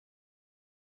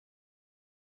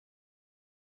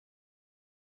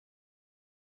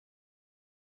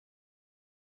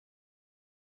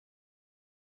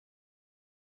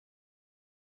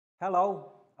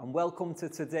Hello and welcome to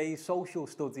today's social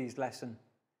studies lesson.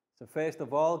 So first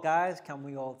of all, guys, can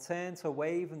we all turn to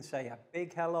wave and say a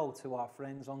big hello to our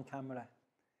friends on camera?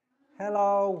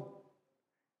 Hello!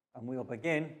 And we'll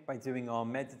begin by doing our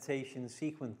meditation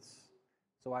sequence.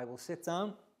 So I will sit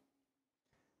down,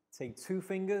 take 2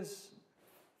 fingers,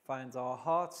 find our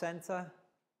heart center,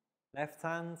 left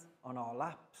hand on our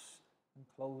laps and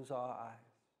close our eyes.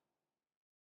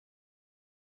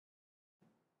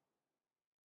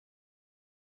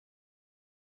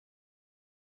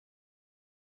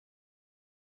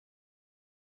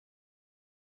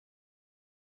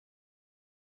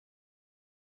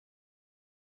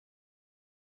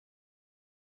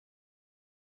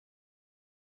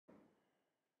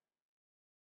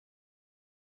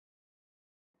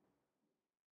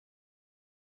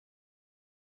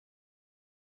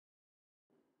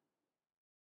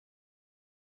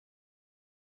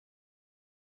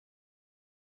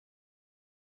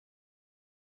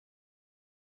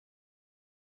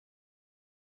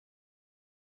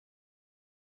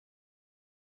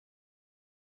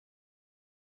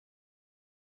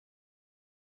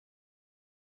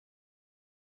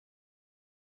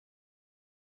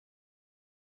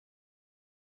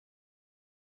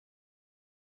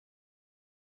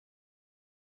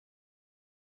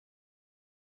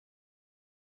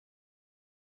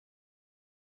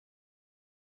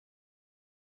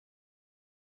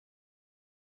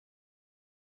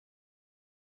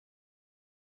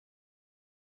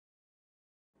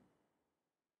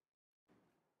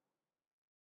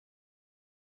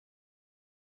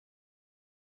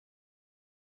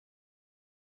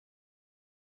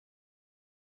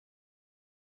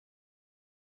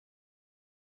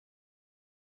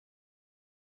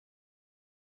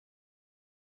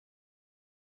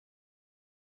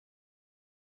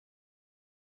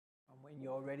 And when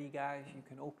you're ready, guys, you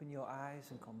can open your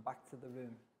eyes and come back to the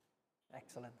room.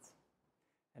 Excellent.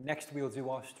 And next we'll do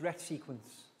our stretch sequence.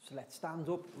 So let's stand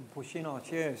up and push in our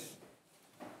chairs.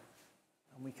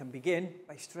 And we can begin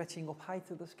by stretching up high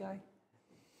to the sky.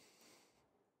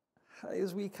 High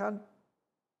as we can.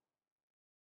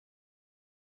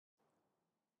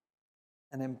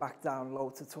 And then back down low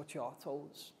to touch our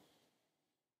toes.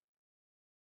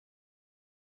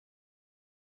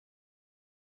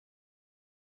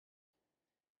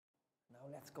 Now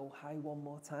let's go high one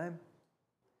more time.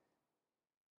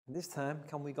 And this time,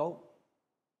 can we go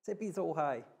tippy toe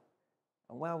high?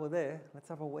 And while we're there, let's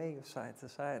have a wave side to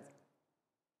side.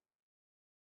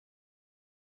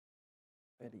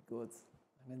 Very good.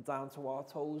 And then down to our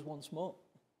toes once more.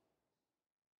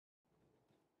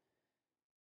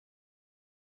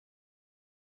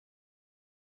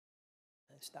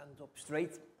 And stand up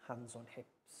straight, hands on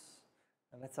hips.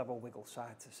 And let's have a wiggle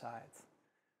side to side.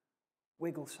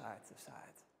 Wiggle side to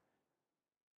side.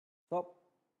 Stop.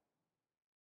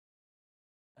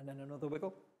 And then another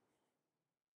wiggle.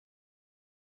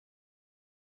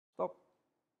 Stop.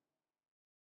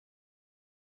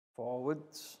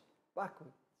 Forwards,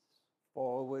 backwards.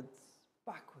 Forwards,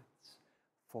 backwards.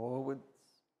 Forwards,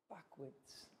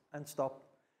 backwards. And stop.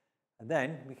 And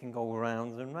then we can go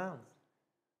round and round.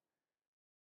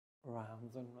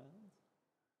 Round and round.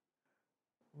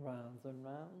 Round and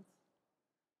round.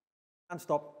 And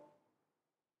stop.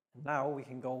 And now we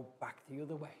can go back the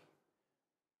other way.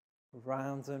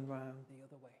 Round and round the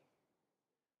other way.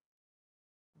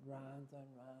 Round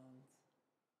and round.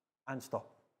 And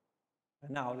stop.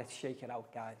 And now let's shake it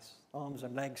out, guys. Arms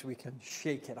and legs, we can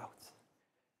shake it out.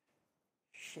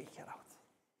 Shake it out.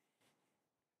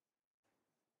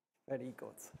 Very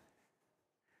good.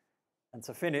 And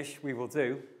to finish, we will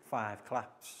do 5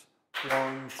 claps.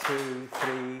 1, 2,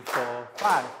 3, 4,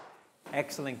 5.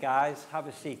 Excellent, guys. Have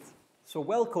a seat. So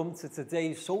welcome to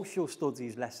today's social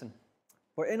studies lesson.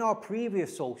 But in our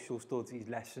previous social studies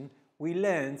lesson, we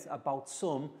learned about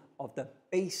some of the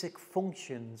basic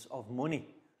functions of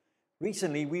money.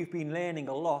 Recently, we've been learning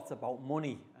a lot about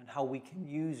money and how we can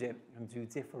use it and do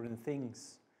different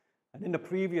things. And in the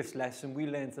previous lesson, we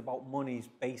learned about money's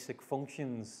basic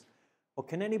functions. But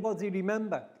can anybody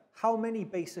remember how many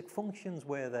basic functions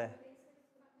were there?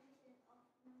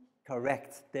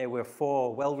 Correct, there were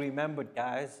 4. Well remembered,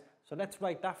 guys. So let's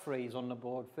write that phrase on the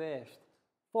board first.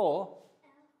 4.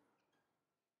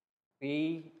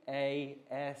 B-A-S-I-C,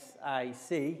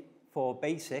 for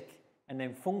basic. And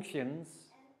then functions.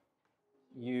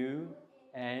 U-N-C-T-I-O-N-S.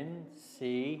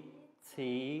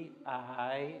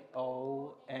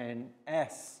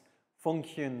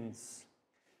 Functions.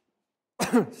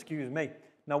 Excuse me.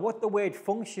 Now what the word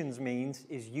functions means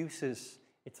is uses.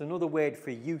 It's another word for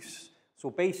use. So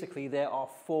basically there are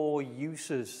 4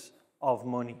 uses of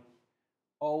money.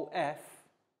 O-F,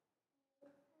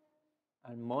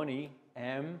 and money,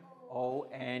 M-O-N-E-Y.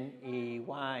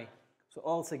 So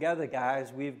altogether,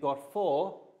 guys, we've got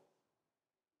 4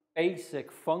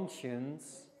 basic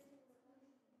functions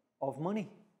of money.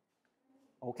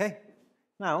 Okay,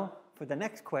 now for the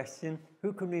next question,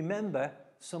 who can remember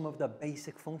some of the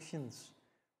basic functions?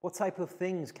 What type of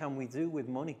things can we do with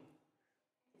money?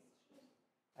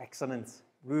 Excellent.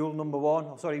 Reason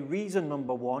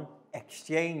number 1,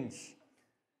 exchange.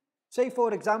 Say,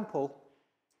 for example,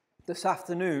 this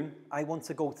afternoon, I want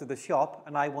to go to the shop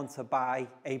and I want to buy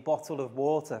a bottle of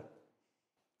water.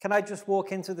 Can I just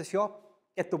walk into the shop,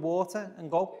 get the water and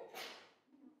go?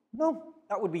 No,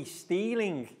 that would be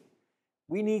stealing.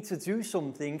 We need to do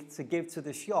something to give to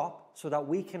the shop so that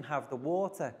we can have the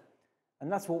water.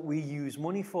 And that's what we use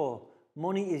money for.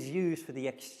 Money is used for the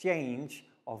exchange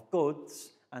of goods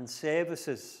and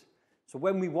services. So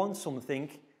when we want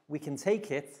something, we can take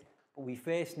it, but we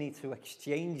first need to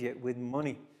exchange it with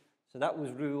money. So that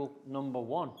was rule number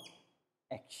 1,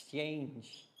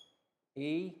 exchange.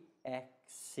 E-X-C-H-A-N-G.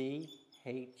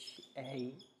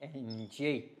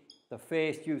 The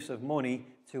first use of money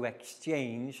to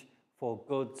exchange for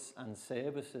goods and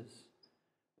services.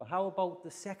 But how about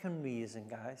the second reason,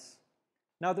 guys?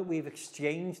 Now that we've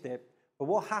exchanged it, but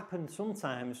what happens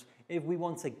sometimes if we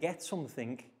want to get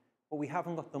something, but we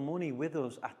haven't got the money with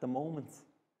us at the moment?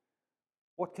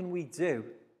 What can we do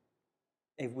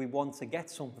if we want to get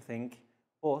something,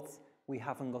 but we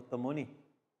haven't got the money?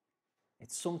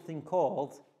 It's something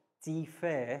called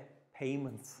defer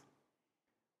payment.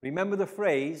 Remember the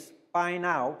phrase, buy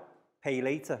now, pay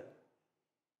later.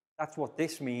 That's what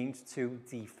this means, to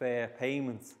defer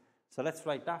payment. So let's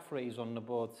write that phrase on the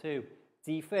board too.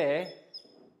 Defer,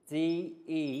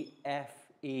 D-E-F-E-R,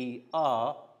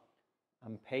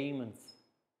 and payment,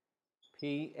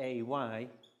 P-A-Y-M-E-N-T.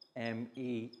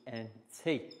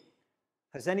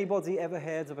 Has anybody ever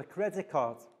heard of a credit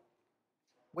card?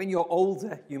 When you're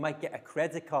older, you might get a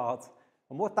credit card.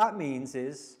 And what that means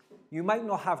is you might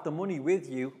not have the money with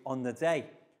you on the day,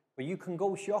 but you can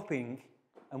go shopping,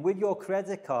 and with your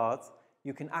credit card,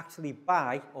 you can actually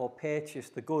buy or purchase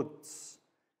the goods.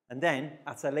 And then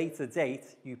at a later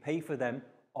date, you pay for them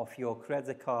off your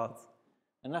credit card.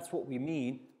 And that's what we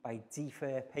mean by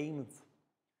defer payment.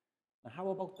 Now, how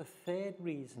about the third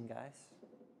reason, guys?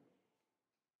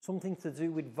 Something to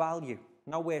do with value.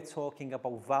 Now we're talking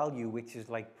about value, which is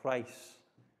like price.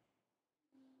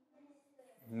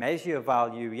 Measure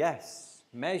value, yes.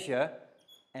 Measure,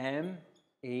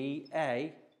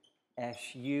 M-E-A-S-U-R-E,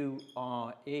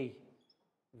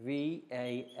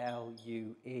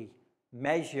 V-A-L-U-E.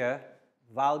 Measure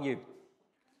value.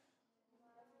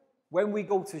 When we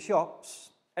go to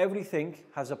shops, everything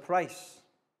has a price.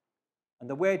 And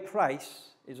the word price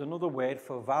is another word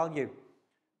for value.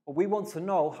 But we want to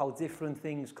know how different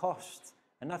things cost,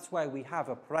 and that's why we have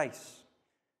a price.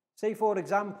 Say, for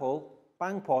example,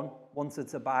 Bangpon wanted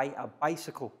to buy a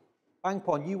bicycle.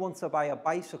 Bangpon, you want to buy a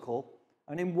bicycle,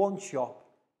 and in one shop,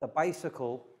 the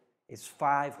bicycle is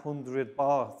 500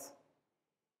 baht.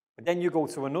 But then you go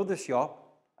to another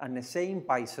shop, and the same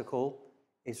bicycle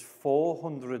is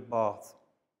 400 baht.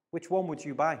 Which one would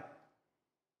you buy?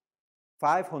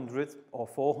 500 or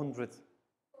 400?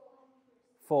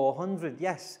 400,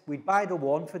 yes. We'd buy the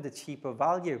one for the cheaper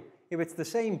value. If it's the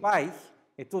same bike,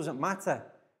 it doesn't matter.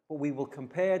 But we will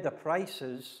compare the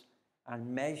prices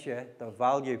and measure the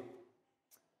value.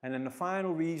 And then the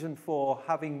final reason for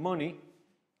having money,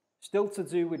 still to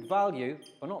do with value,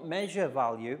 but not measure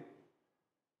value.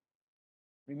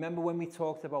 Remember when we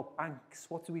talked about banks?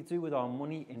 What do we do with our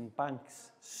money in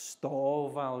banks?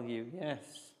 Store value,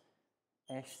 yes.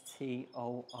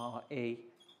 S-T-O-R-E,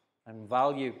 and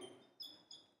value.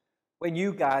 When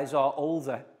you guys are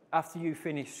older, after you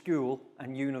finish school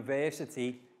and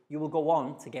university, you will go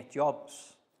on to get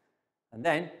jobs. And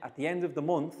then at the end of the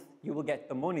month, you will get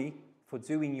the money for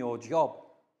doing your job.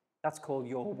 That's called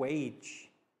your wage.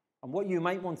 And what you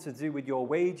might want to do with your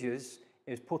wages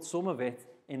is put some of it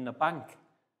in the bank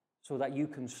so that you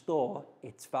can store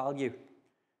its value.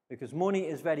 Because money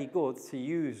is very good to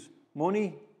use.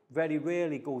 Money very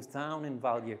rarely goes down in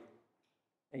value.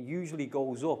 It usually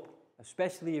goes up,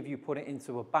 especially if you put it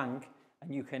into a bank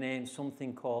and you can earn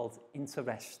something called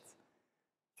interest.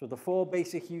 So the 4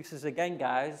 basic uses again,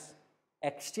 guys: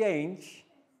 exchange,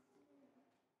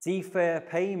 defer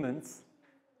payment,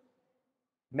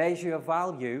 measure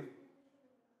value,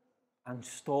 and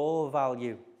store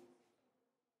value.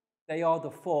 They are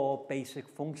the 4 basic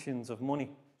functions of money.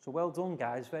 So well done,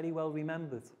 guys, very well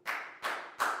remembered.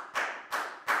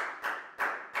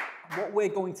 What we're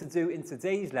going to do in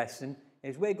today's lesson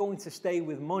is we're going to stay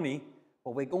with money,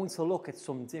 but we're going to look at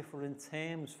some different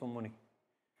terms for money.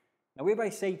 Now, if I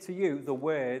say to you the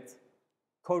word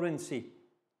currency,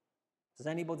 does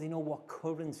anybody know what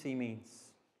currency means?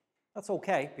 That's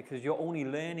okay, because you're only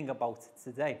learning about it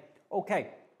today.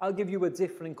 Okay, I'll give you a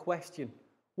different question.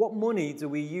 What money do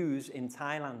we use in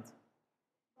Thailand?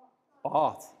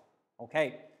 Baht.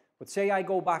 Okay, but say I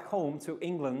go back home to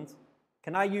England,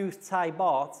 can I use Thai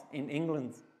baht in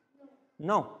England?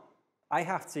 No, I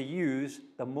have to use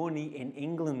the money in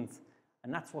England,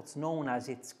 and that's what's known as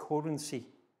its currency.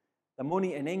 The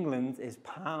money in England is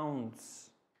pounds.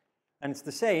 And it's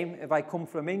the same if I come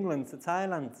from England to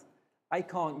Thailand. I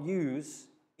can't use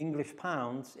English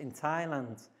pounds in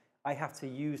Thailand. I have to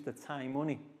use the Thai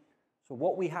money. So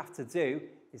what we have to do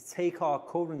is take our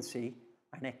currency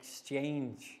and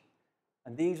exchange.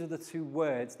 And these are the two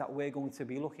words that we're going to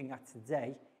be looking at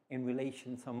today in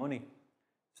relation to money.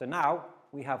 So now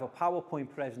we have a PowerPoint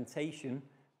presentation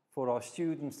for our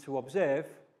students to observe,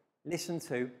 listen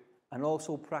to, and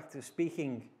also practice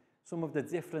speaking some of the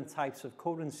different types of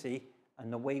currency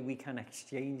and the way we can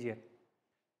exchange it.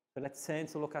 So let's turn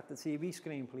to look at the TV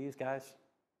screen, please, guys.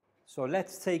 So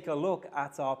let's take a look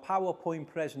at our PowerPoint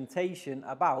presentation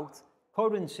about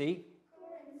currency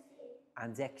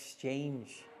and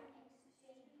exchange.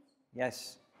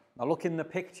 Yes. Now look in the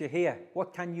picture here.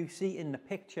 What can you see in the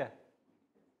picture?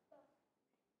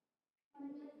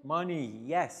 Money,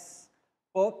 yes.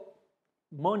 But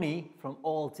money from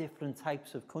all different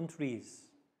types of countries.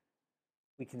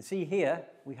 We can see here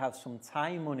we have some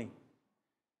Thai money.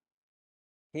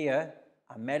 Here,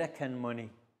 American money.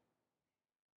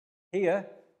 Here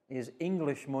is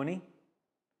English money,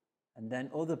 and then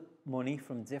other money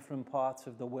from different parts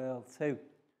of the world too.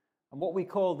 And what we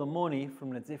call the money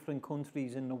from the different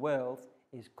countries in the world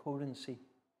is currency.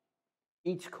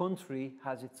 Each country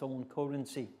has its own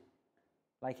currency.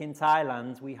 Like in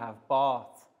Thailand, we have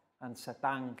baht and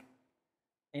satang.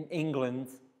 In England,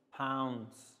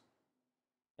 pounds.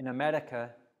 In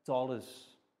America, dollars.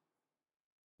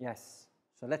 Yes.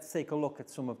 So let's take a look at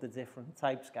some of the different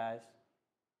types, guys.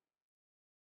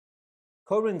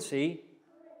 Currency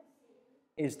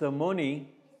is the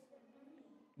money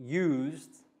used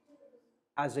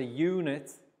as a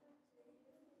unit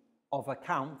of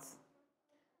account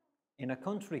in a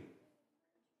country.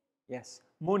 Yes,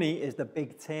 money is the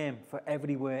big term for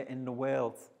everywhere in the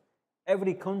world.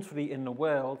 Every country in the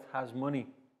world has money.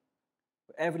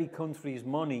 But every country's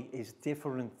money is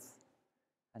different.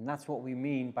 And that's what we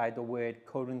mean by the word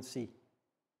currency.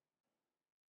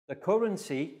 The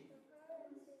currency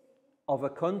of a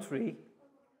country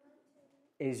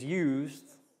is used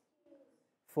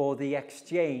for the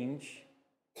exchange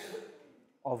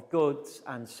of goods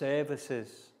and services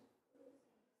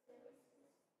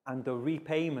and the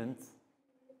repayment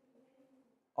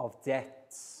of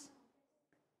debts.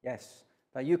 Yes,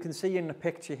 now you can see in the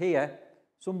picture here,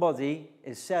 somebody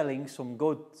is selling some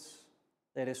goods.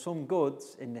 There is some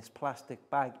goods in this plastic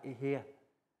bag here.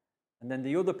 And then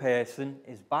the other person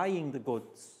is buying the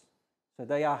goods. So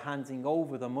they are handing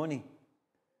over the money.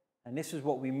 And this is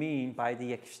what we mean by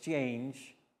the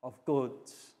exchange of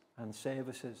goods and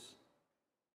services.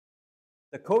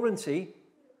 The currency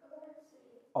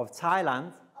of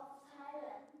Thailand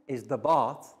is the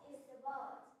baht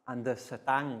and the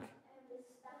satang,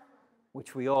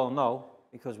 which we all know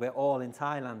because we're all in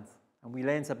Thailand. And we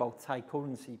learned about Thai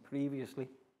currency previously.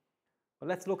 But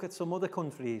let's look at some other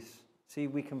countries, see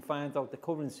if we can find out the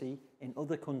currency in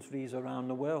other countries around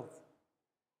the world.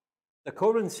 The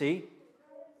currency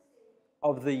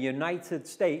of the United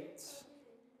States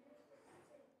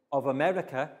of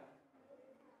America,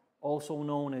 also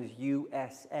known as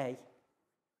USA,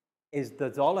 is the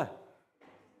dollar.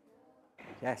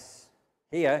 Yes,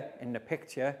 here in the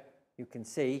picture you can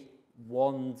see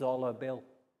 $1 bill.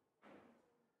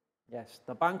 Yes,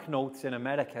 the banknotes in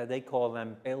America, they call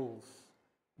them bills,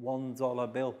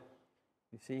 $1 bill.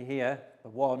 You see here, the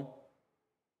one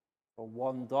for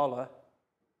 $1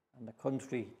 and the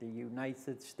country, the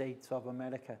United States of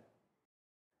America.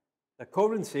 The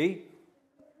currency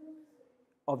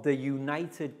of the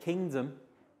United Kingdom,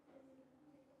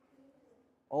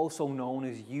 also known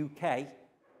as UK,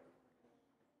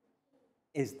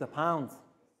 is the pound.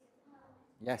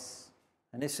 Yes,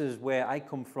 and this is where I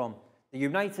come from. The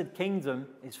United Kingdom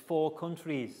is 4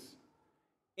 countries: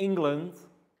 England,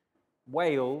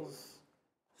 Wales,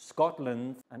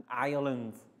 Scotland, and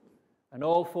Ireland. And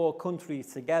all 4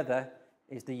 countries together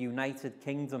is the United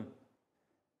Kingdom.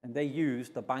 And they use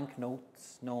the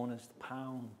banknotes known as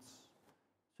pounds.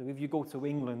 So if you go to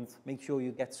England, make sure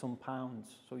you get some pounds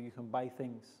so you can buy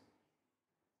things.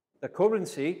 The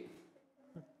currency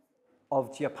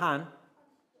of Japan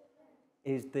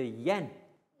is the yen.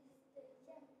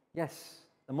 Yes,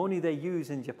 the money they use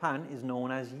in Japan is known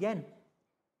as yen.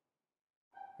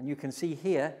 And you can see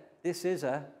here, this is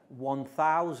a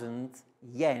 1,000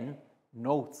 yen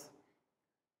note.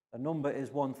 The number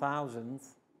is 1,000,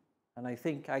 and I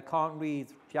think I can't read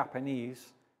Japanese,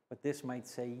 but this might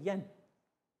say yen.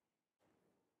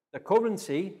 The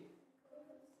currency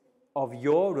of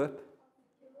Europe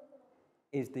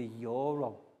is the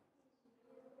euro.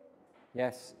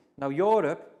 Yes. Now,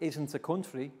 Europe isn't a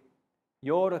country.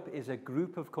 Europe is a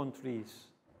group of countries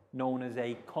known as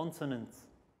a continent.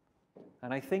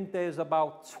 And I think there's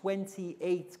about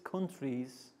 28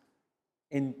 countries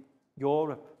in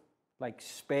Europe, like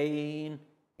Spain,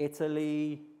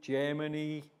 Italy,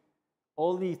 Germany.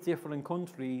 All these different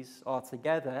countries are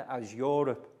together as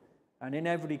Europe. And in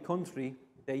every country,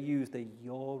 they use the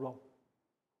euro.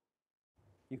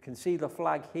 You can see the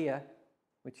flag here,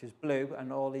 which is blue,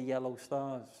 and all the yellow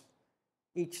stars.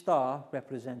 Each star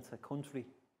represents a country.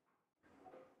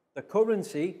 The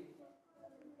currency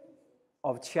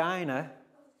of China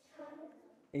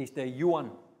is the yuan.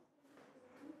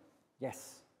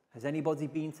 Yes. Has anybody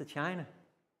been to China?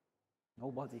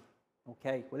 Nobody.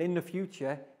 Okay. Well, in the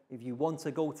future, if you want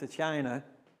to go to China,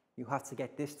 you have to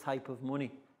get this type of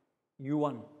money,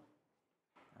 yuan.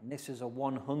 And this is a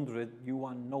 100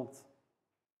 yuan note.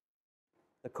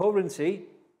 The currency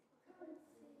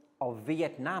of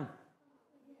Vietnam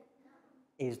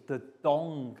is the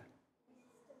dong.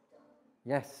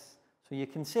 Yes. So you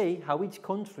can see how each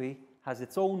country has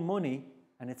its own money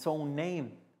and its own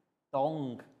name.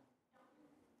 Dong.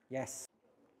 Yes.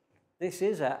 This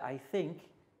is a, I think,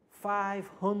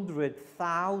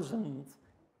 500,000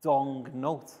 dong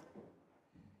note.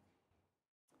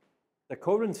 The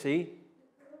currency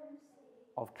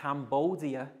of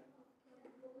Cambodia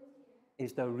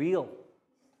is the riel.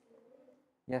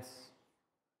 Yes.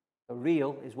 The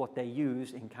riel is what they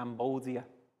use in Cambodia.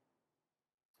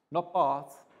 Not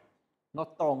baht,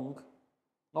 not dong,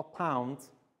 not pound.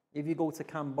 If you go to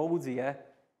Cambodia,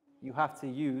 you have to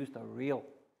use the riel.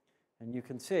 And you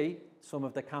can see some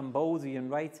of the Cambodian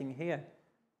writing here.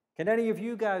 Can any of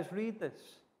you guys read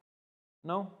this?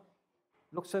 No?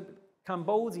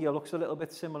 Cambodia looks a little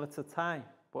bit similar to Thai,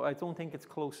 but I don't think it's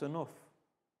close enough.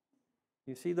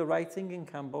 You see the writing in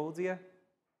Cambodia?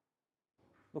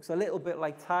 Looks a little bit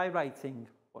like Thai writing,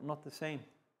 but not the same.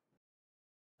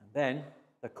 And then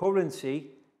the currency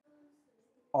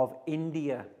of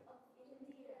India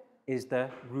is the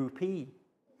rupee.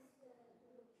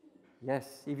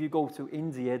 Yes, if you go to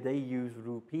India, they use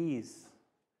rupees.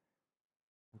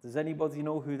 Does anybody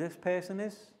know who this person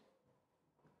is?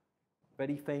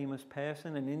 Very famous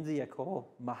person in India called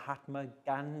Mahatma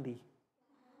Gandhi.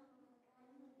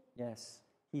 Yes,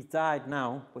 he's died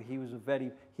now, but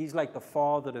he's like the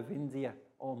father of India,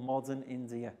 or modern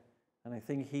India. And I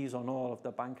think he's on all of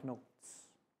the banknotes.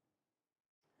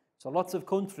 So lots of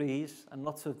countries and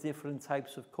lots of different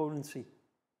types of currency.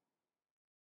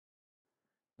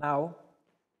 Now,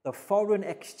 the foreign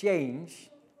exchange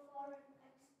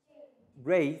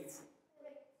rate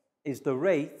is the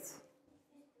rate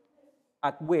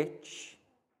at which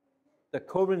the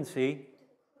currency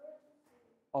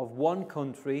of one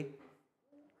country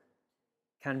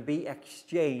can be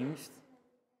exchanged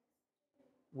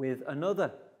with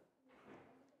another.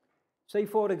 Say,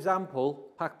 for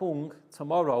example, Pak Bung,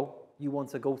 tomorrow you want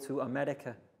to go to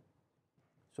America.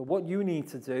 So what you need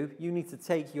to do, you need to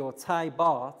take your Thai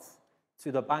baht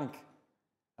to the bank.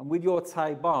 And with your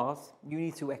Thai baht, you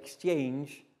need to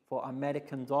exchange for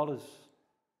American dollars.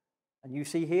 And you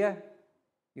see here,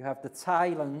 you have the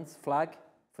Thailand flag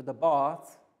for the baht,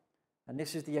 and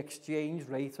this is the exchange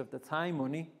rate of the Thai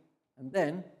money. And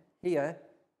then here,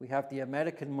 we have the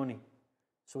American money.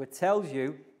 So it tells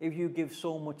you, if you give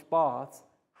so much baht,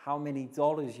 how many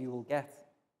dollars you will get.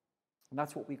 And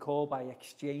that's what we call by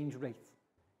exchange rate.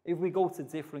 If we go to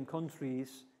different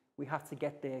countries, we have to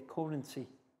get their currency.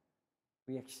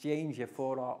 We exchange it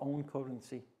for our own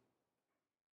currency.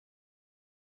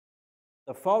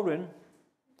 The foreign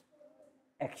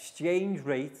exchange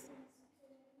rate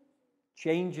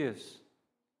changes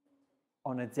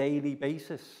on a daily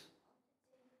basis.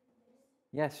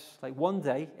 Yes, like one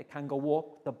day it can go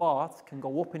up, the baht can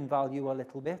go up in value a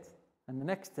little bit, and the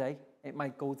next day it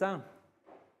might go down.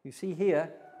 You see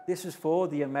here, this is for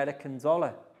the American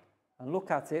dollar. And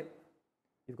look at it,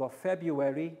 you've got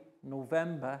February,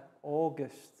 November,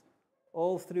 August.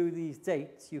 All through these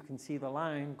dates, you can see the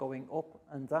line going up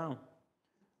and down.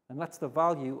 And that's the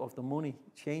value of the money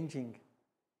changing.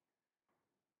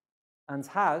 And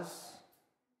has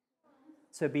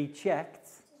to be checked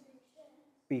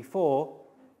before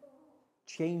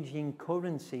changing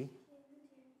currency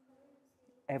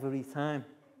every time.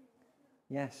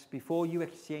 Yes, before you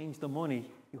exchange the money,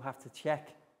 you have to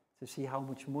check to see how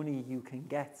much money you can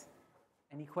get.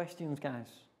 Any questions, guys?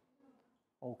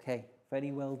 Okay,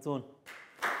 very well done.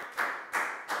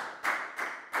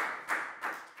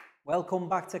 Welcome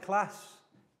back to class.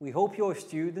 We hope your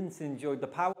students enjoyed the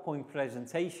PowerPoint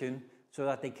presentation so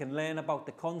that they can learn about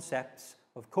the concepts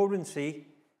of currency,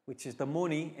 which is the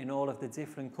money in all of the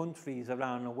different countries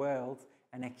around the world,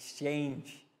 and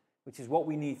exchange, which is what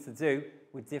we need to do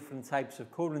with different types of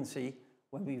currency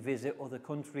when we visit other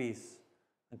countries.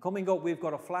 And coming up, we've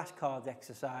got a flashcard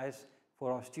exercise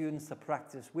for our students to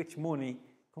practice which money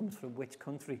comes from which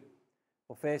country.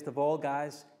 But first of all,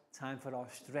 guys, time for our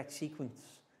stretch sequence.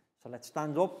 So let's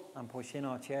stand up and push in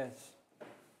our chairs.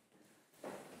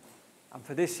 And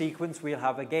for this sequence, we'll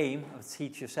have a game of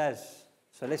Teacher Says.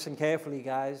 So listen carefully,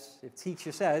 guys. If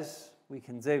teacher says, we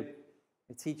can do.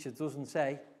 If teacher doesn't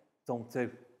say, don't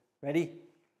do. Ready?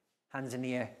 Hands in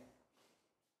the air.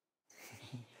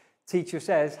 Teacher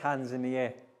says, hands in the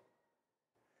air.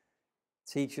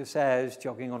 Teacher says,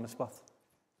 jogging on the spot.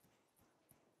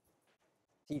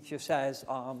 Teacher says,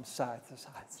 arms side to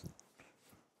side.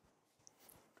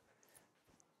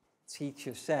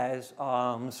 Teacher says,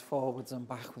 arms forwards and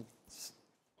backwards.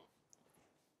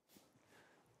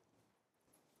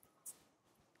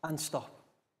 And stop.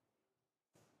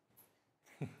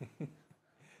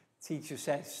 Teacher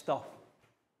says, stop.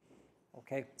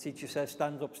 Okay, teacher says,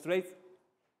 stand up straight.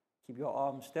 Keep your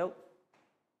arms still.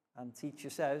 And teacher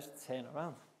says, turn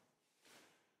around.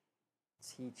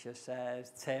 Teacher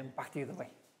says, turn back the other way.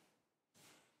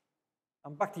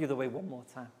 And back the other way one more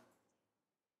time.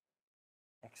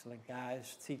 Excellent,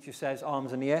 guys. Teacher says,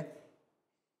 arms in the air.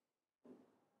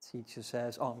 Teacher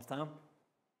says, arms down.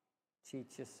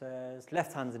 Teacher says,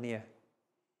 left hand in the air.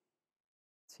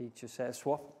 Teacher says,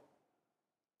 swap.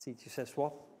 Teacher says,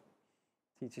 swap.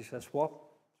 Teacher says, swap.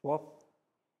 Swap.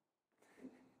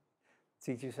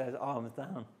 Teacher says, arms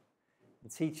down.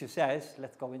 And teacher says,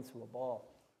 let's go into a ball.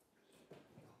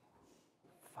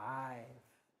 5,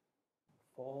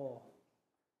 4,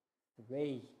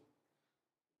 3,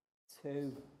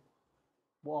 2,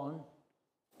 1,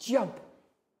 jump.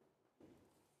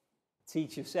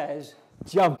 Teacher says,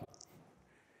 jump.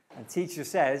 And teacher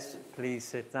says, please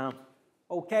sit down.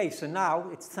 Okay, so now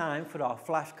it's time for our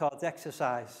flashcards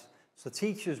exercise. So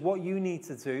teachers, what you need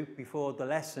to do before the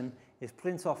lesson is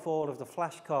print off all of the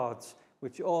flashcards,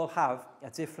 which all have a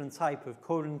different type of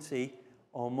currency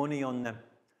or money on them.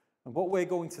 And what we're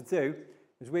going to do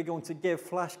is we're going to give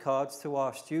flashcards to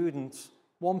our students,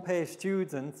 one per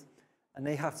student, and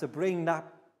they have to bring that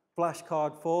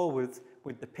flashcard forward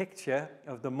with the picture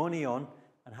of the money on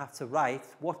and have to write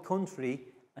what country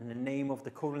and the name of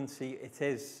the currency it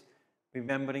is,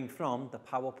 remembering from the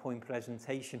PowerPoint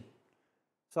presentation.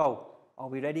 So, are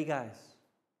we ready, guys?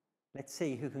 Let's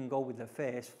see who can go with the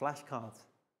first flashcard.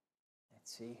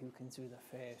 Let's see who can do the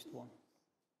first one.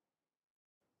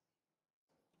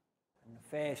 And the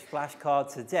first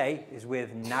flashcard today is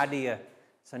with Nadia.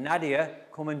 So Nadia,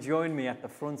 come and join me at the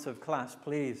front of class,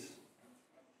 please.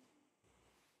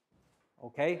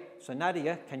 Okay, so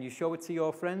Nadia, can you show it to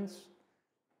your friends?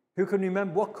 Who can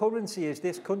remember what currency is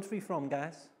this country from,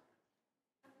 guys?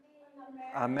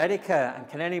 America. And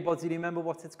can anybody remember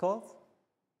what it's called?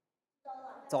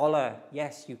 Dollar.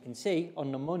 Yes, you can see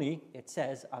on the money it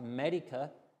says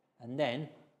America and then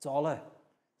dollar.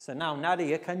 So now,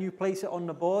 Nadia, can you place it on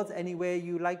the board anywhere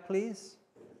you like, please?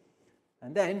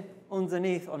 And then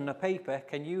underneath on the paper,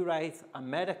 can you write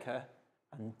America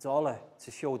and dollar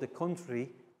to show the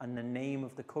country and the name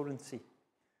of the currency?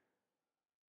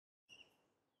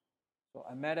 So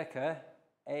America,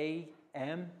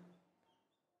 A-M-E-R-I-C-A.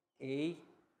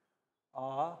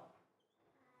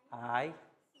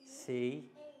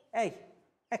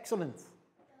 Excellent.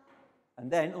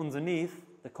 And then underneath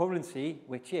the currency,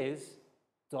 which is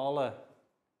dollar.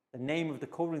 The name of the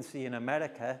currency in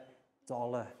America,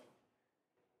 dollar.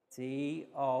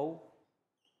 D-O-L-L-A-R.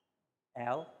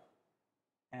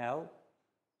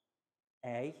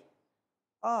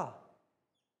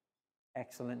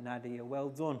 Excellent, Nadia. Well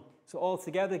done. So all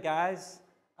together, guys,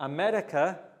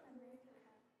 America,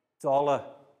 dollar,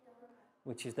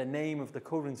 which is the name of the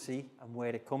currency and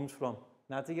where it comes from.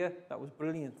 Nadia, that was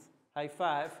brilliant. High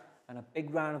five and a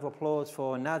big round of applause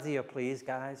for Nadia, please,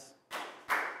 guys.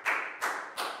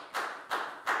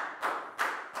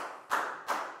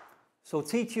 So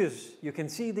teachers, you can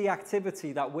see the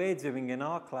activity that we're doing in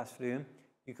our classroom.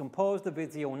 You can pause the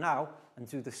video now and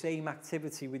do the same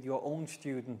activity with your own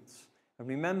students. And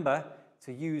remember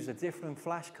to use a different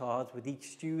flashcard with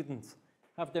each student.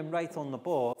 Have them write on the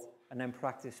board and then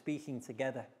practice speaking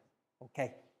together.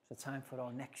 Okay, It's time for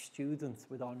our next student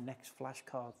with our next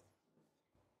flashcard.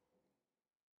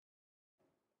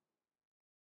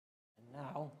 And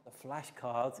now the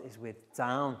flashcard is with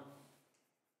Dan.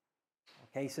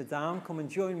 Okay, so Dan, come and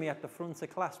join me at the front of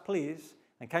class, please.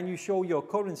 And can you show your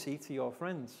currency to your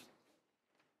friends?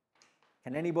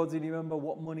 Can anybody remember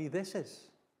what money this is?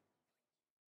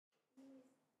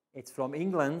 It's from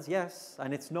England, yes,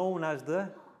 and it's known as the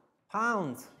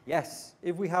pound. Yes,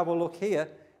 if we have a look here,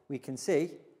 we can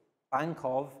see Bank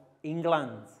of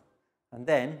England, and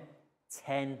then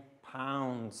 £10.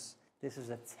 This is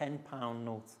a £10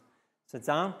 note. So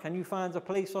Dan, can you find a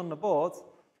place on the board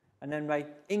and then write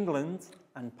England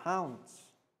and pounds?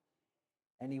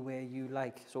 Anywhere you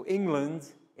like. So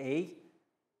England, E-N-G-L-A-N-D.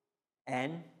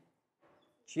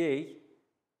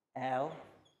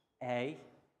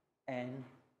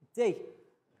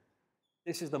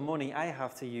 This is the money I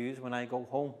have to use when I go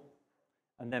home.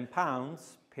 And then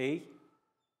pounds, P-O-U-N-D.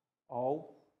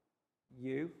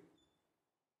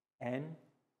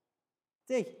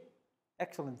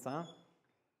 Excellent, Dan.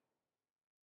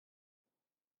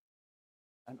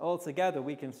 And all together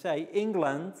we can say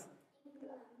England,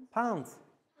 pound.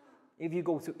 If you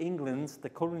go to England, the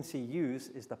currency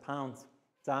used is the pound.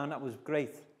 Dan, that was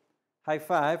great. High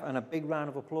five and a big round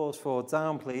of applause for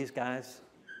Dan, please, guys.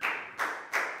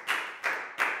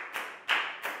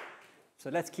 So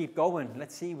let's keep going.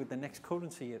 Let's see what the next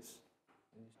currency is.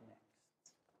 Who's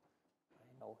next?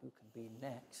 I know who can be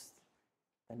next.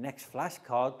 The next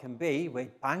flashcard can be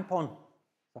with Bangpon.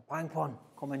 So Bangpon,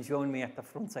 come and join me at the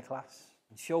front of class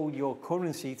and show your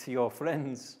currency to your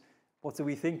friends. What do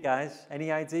we think, guys?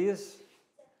 Any ideas?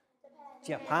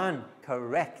 Japan,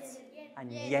 correct.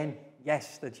 And yen.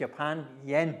 Yes, the Japan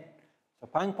yen. So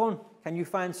Bangpon, can you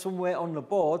find somewhere on the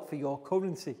board for your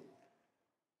currency?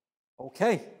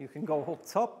 Okay, you can go up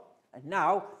top. And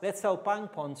now, let's help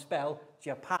Bangpon spell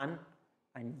Japan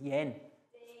and yen.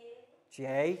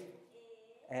 J-A-P-A-N.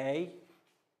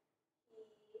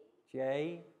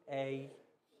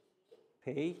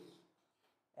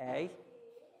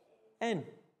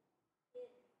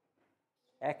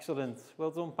 Excellent. Well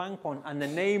done, Bangpon. And the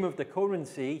name of the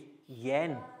currency,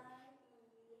 yen.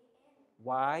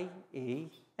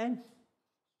 Y-E-N.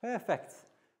 Perfect.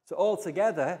 So all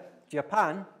together,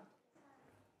 Japan,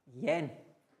 yen.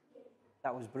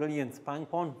 That was brilliant,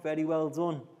 Bangpon. Very well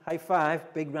done. High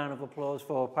five. Big round of applause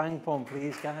for Bangpon,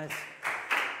 please, guys.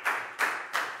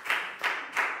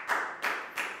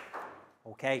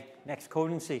 Okay, next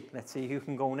currency. Let's see who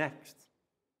can go next.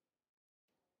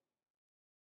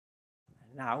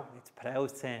 Now it's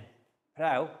Prau's turn.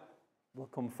 Prau will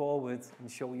come forward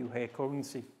and show you her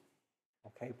currency.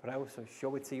 Okay, Prau, so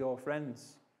show it to your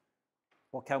friends.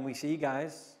 What can we see,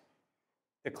 guys?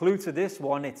 The clue to this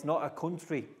one, it's not a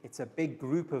country. It's a big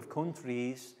group of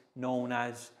countries known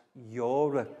as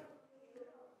Europe.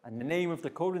 And the name of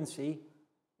the currency,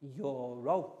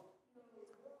 Euro,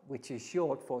 which is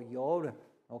short for Europe.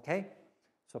 Okay?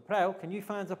 So Prau, can you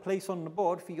find a place on the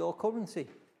board for your currency?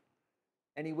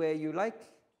 Anywhere you like.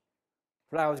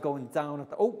 Prau's going down at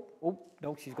the,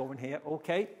 no, she's going here.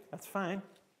 Okay, that's fine.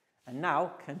 And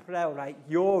now, can Prau write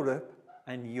Europe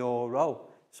and Euro?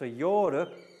 So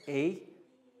Europe, E-U-R-O.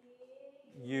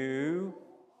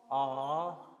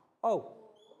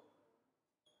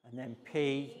 And then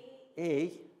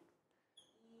P-E.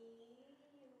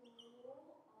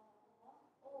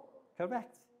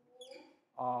 Correct.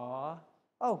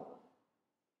 R-O.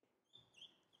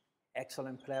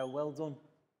 Excellent, Prau, well done.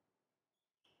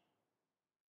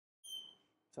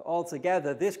 So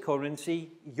altogether, this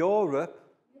currency, Europe,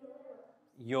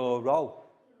 Euro.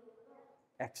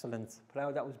 Excellent.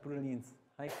 Prau, that was brilliant.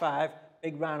 High five.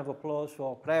 Big round of applause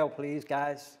for Prau, please,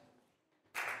 guys.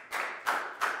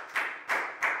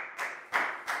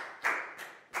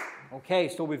 Okay,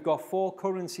 so we've got 4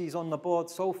 currencies on the board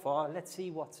so far. Let's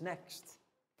see what's next.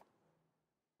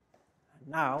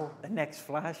 Now, the next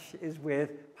flash is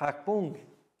with Pak Bung.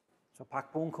 So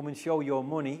Pak Bung, come and show your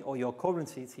money or your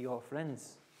currency to your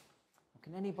friends.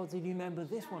 Can anybody remember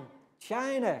this one?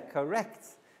 China, correct.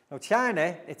 Now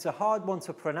China, it's a hard one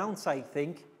to pronounce, I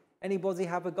think. Anybody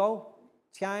have a go?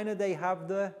 China, they have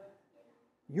the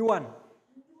yuan.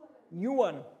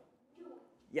 Yuan.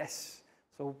 Yes.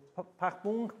 So Pak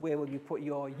Bung, where will you put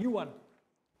your yuan?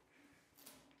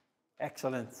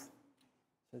 Excellent.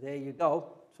 So there you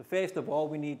go. So first of all,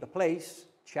 we need the place,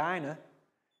 China,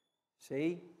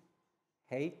 C-H-I-N-A.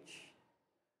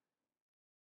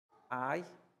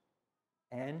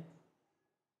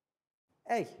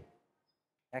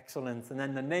 Excellent. And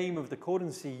then the name of the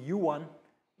currency, yuan,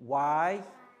 Y-U-A-N.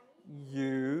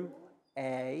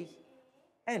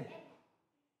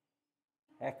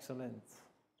 Excellent.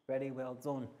 Very well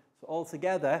done. So all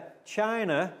together,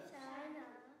 China,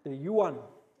 the yuan.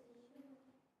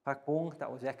 Pak Bung, that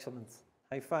was excellent.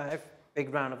 High five.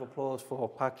 Big round of applause for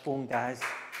Pak Bung, guys.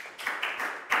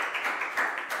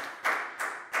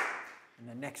 And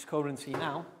the next currency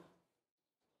now.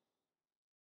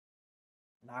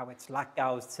 Now it's Lak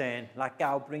Gao's turn. Lak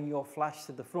Gao, bring your flash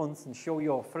to the front and show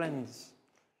your friends.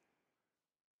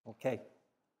 Okay.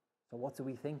 So what do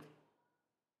we think?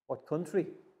 What country?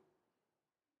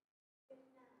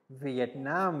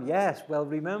 Vietnam, yes. Well,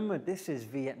 remember, this is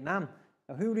Vietnam.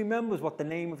 Now, who remembers what the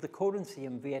name of the currency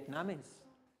in Vietnam is?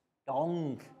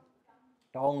 Dong.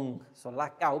 Dong. So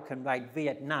Lak Gao can write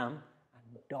Vietnam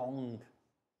and Dong.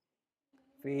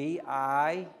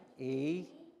 V-I-E-T-N-A-M.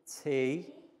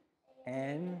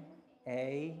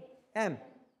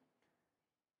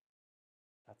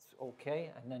 That's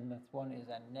okay. And then that one is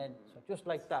a Ned. So just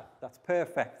like that. That's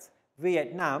perfect.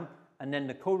 Vietnam. And then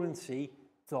the currency,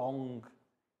 Dong.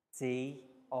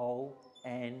 D-O-N-G.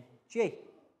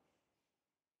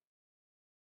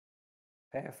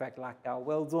 Perfect, Lak Gao.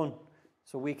 Well done.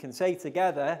 So we can say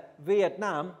together,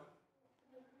 Vietnam,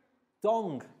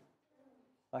 Dong.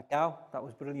 Lak Gao, that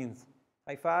was brilliant.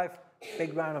 High five.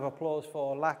 Big round of applause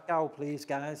for Lak Gao, please,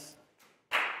 guys.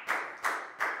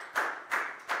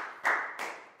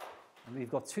 And we've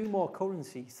got 2 more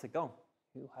currencies to go.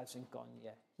 Who hasn't gone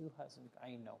yet? Who hasn't?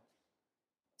 I know.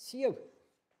 It's you.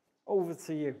 Over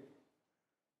to you.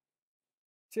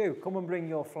 Stu, come and bring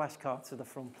your flashcard to the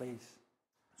front, please.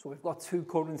 So we've got 2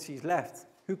 currencies left.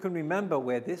 Who can remember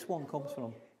where this one comes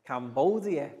from?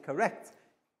 Cambodia, correct.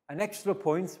 An extra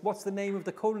point. What's the name of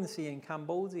the currency in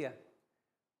Cambodia?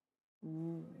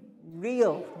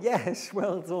 Real. Yes,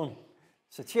 well done.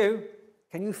 So Stu,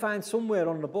 can you find somewhere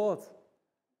on the board?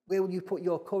 Where will you put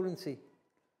your currency?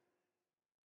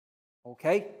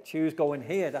 Okay, Stu's going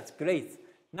here. That's great.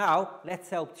 Now, let's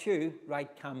help Stu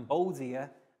write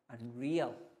Cambodia and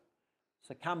real.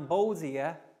 So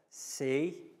Cambodia,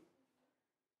 C-A-M-B-O-D-I-A.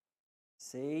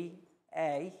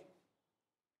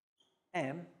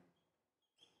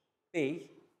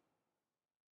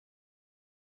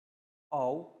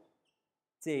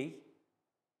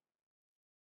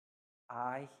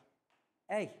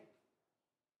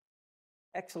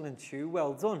 Excellent, Stu.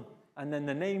 Well done. And then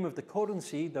the name of the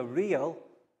currency, the real,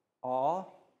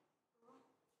 R-I-E-L.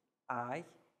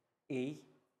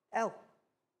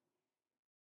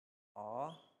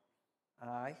 R-I-E-L.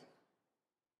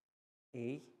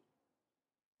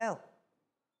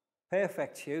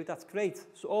 Perfect, Stu. That's great.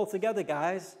 So all together,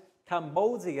 guys,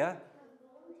 Cambodia,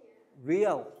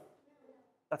 real.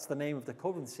 That's the name of the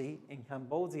currency in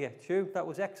Cambodia. Stu, that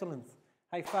was excellent.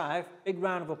 High five. Big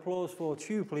round of applause for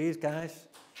Stu, please, guys.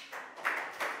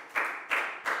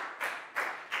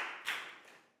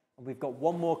 And we've got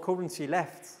 1 more currency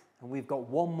left, and we've got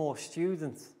 1 more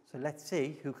student. So let's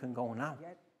see who can go now.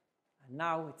 And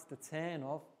now it's the turn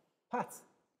of Pat.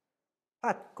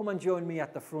 Pat, come and join me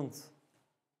at the front.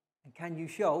 And can you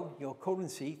show your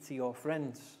currency to your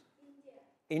friends?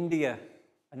 India.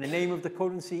 And the name of the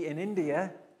currency in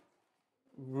India?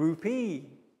 Rupee.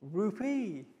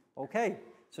 Rupee. Okay.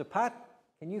 So Pat,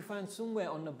 can you find somewhere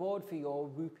on the board for your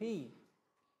rupee?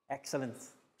 Excellent.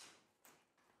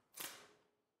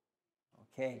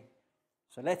 Okay.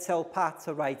 So let's tell Pat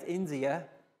to write India.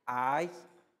 I-N-D-I-A.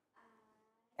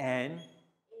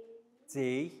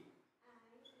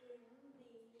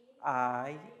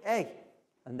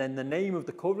 And then the name of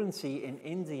the currency in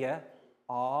India,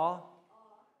 R-U-P-E-E.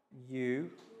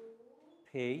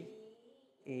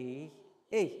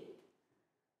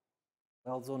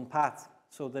 Well done, Pat.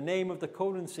 So the name of the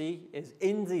currency is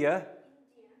India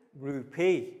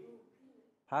Rupee.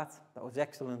 Pat, that was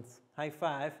excellent. High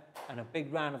five and a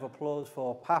big round of applause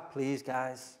for Pat, please,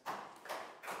 guys.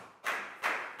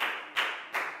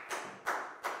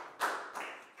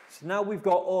 So now we've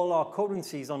got all our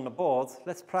currencies on the board.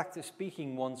 Let's practice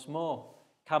speaking once more.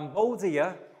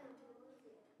 Cambodia,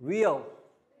 real.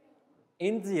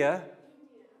 India,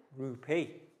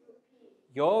 rupee.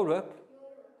 Europe,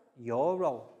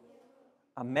 euro.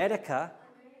 America,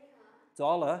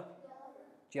 dollar.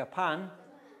 Japan,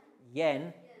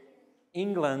 yen.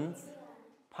 England,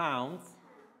 pound.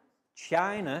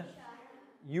 China,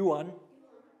 yuan.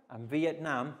 And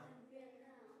Vietnam,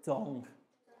 dong.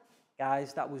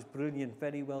 Guys, that was brilliant.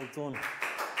 Very well done.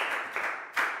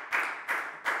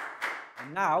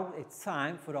 And now it's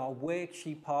time for our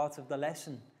worksheet part of the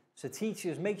lesson. So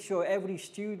teachers, make sure every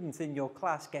student in your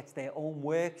class gets their own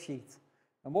worksheet.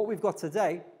 And what we've got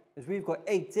today is we've got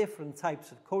 8 different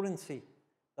types of currency,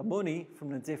 the money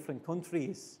from the different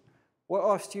countries. What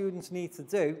our students need to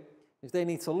do is they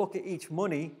need to look at each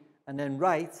money and then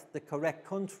write the correct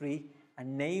country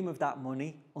and name of that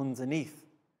money underneath.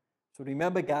 So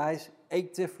remember guys,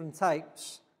 8 different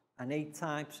types and 8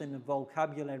 types in the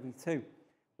vocabulary too,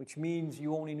 which means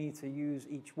you only need to use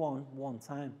each one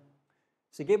time.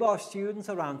 So give our students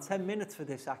around 10 minutes for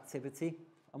this activity.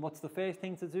 And what's the first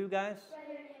thing to do, guys?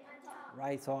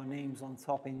 Write our names on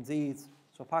top indeed.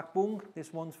 So Pak Bung,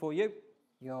 this one's for you.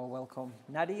 You're welcome.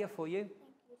 Nadia, for you.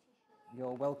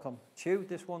 You're welcome. Chu,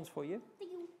 this one's for you.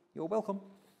 Thank you. You're welcome.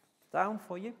 Down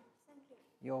for you. Thank you.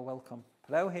 You're welcome.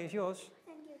 Hello, here's yours.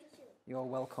 Thank you, teacher. You're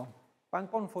welcome.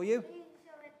 Bangpon for you.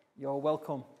 You're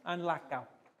welcome. And Lakgao.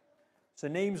 So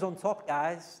names on top,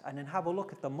 guys, and then have a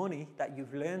look at the money that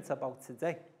you've learnt about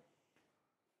today.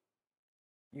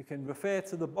 You can refer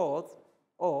to the board,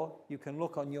 or you can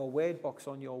look on your word box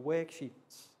on your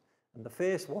worksheets. And the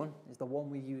first one is the one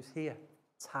we use here,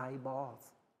 Thai baht.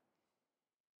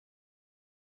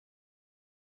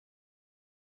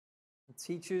 The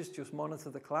teachers just monitor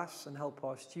the class and help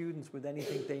our students with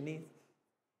anything they need.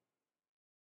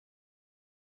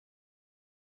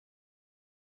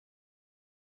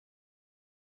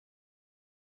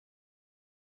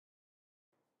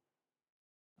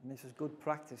 And this is good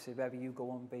practice if ever you go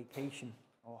on vacation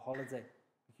or holiday,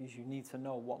 because you need to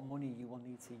know what money you will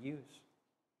need to use.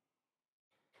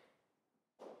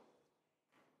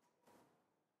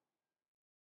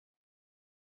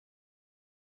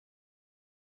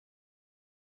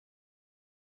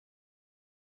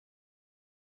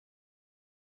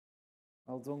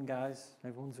 Well done, guys.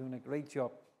 Everyone's doing a great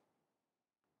job.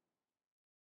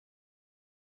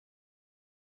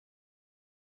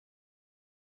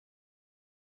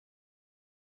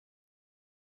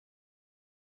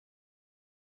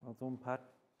 Well done, Pat.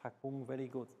 Pak Bung, very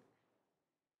good.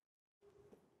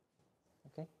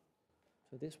 Okay,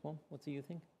 so this one, what do you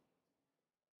think?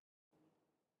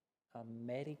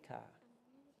 America.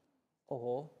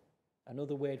 Or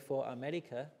another word for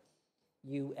America,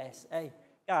 USA.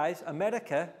 Guys,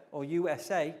 America or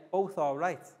USA, both are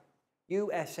right.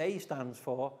 USA stands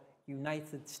for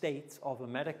United States of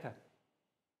America.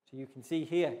 So you can see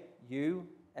here,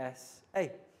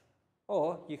 USA.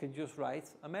 Or you can just write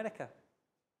America.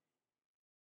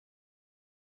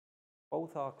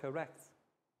 Both are correct.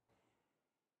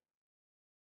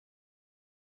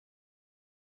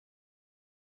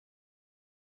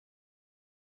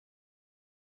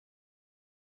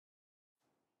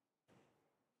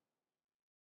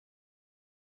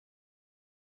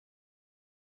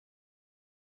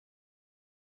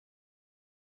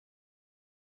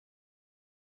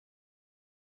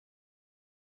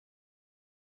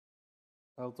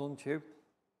 Well done, Chu.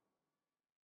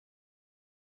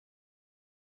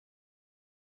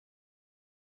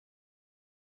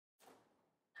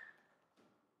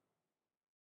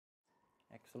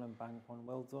 Excellent, Bangpon,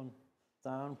 well done.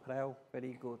 Down, Preo,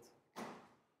 very good.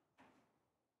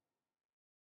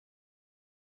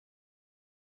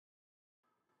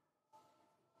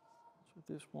 So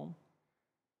this one,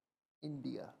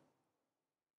 India.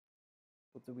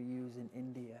 What do we use in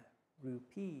India?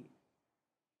 Rupee.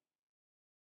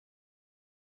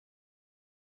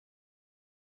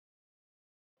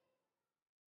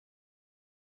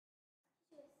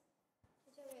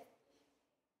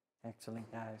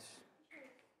 Excellent, guys.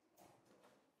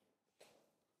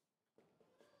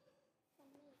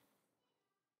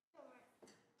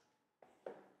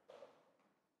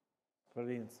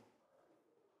 Brilliant.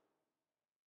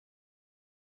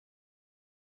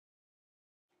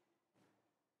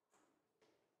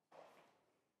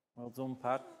 Well done,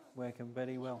 Pat. Working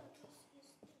very well.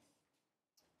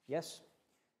 Yes?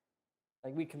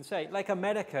 Like we can say, like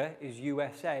America is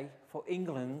USA, for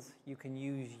England, you can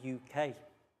use UK.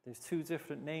 There's 2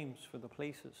 different names for the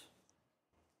places.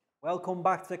 Welcome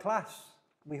back to class.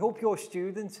 We hope your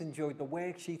students enjoyed the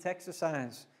worksheet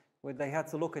exercise, where they had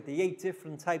to look at the 8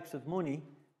 different types of money,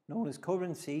 known as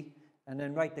currency, and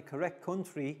then write the correct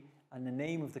country and the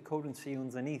name of the currency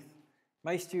underneath.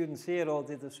 My students here all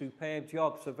did a superb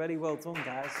job, so very well done,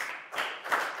 guys.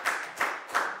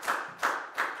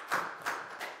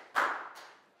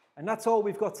 And that's all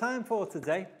we've got time for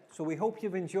today. So we hope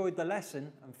you've enjoyed the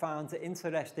lesson and found it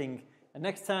interesting. And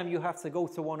next time you have to go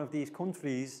to one of these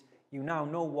countries, you now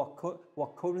know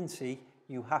what currency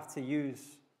you have to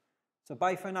use. So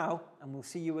bye for now, and we'll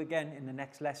see you again in the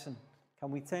next lesson.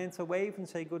 Can we turn to wave and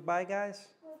say goodbye, guys?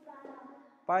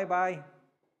 Goodbye. Bye-bye.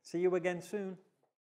 See you again soon.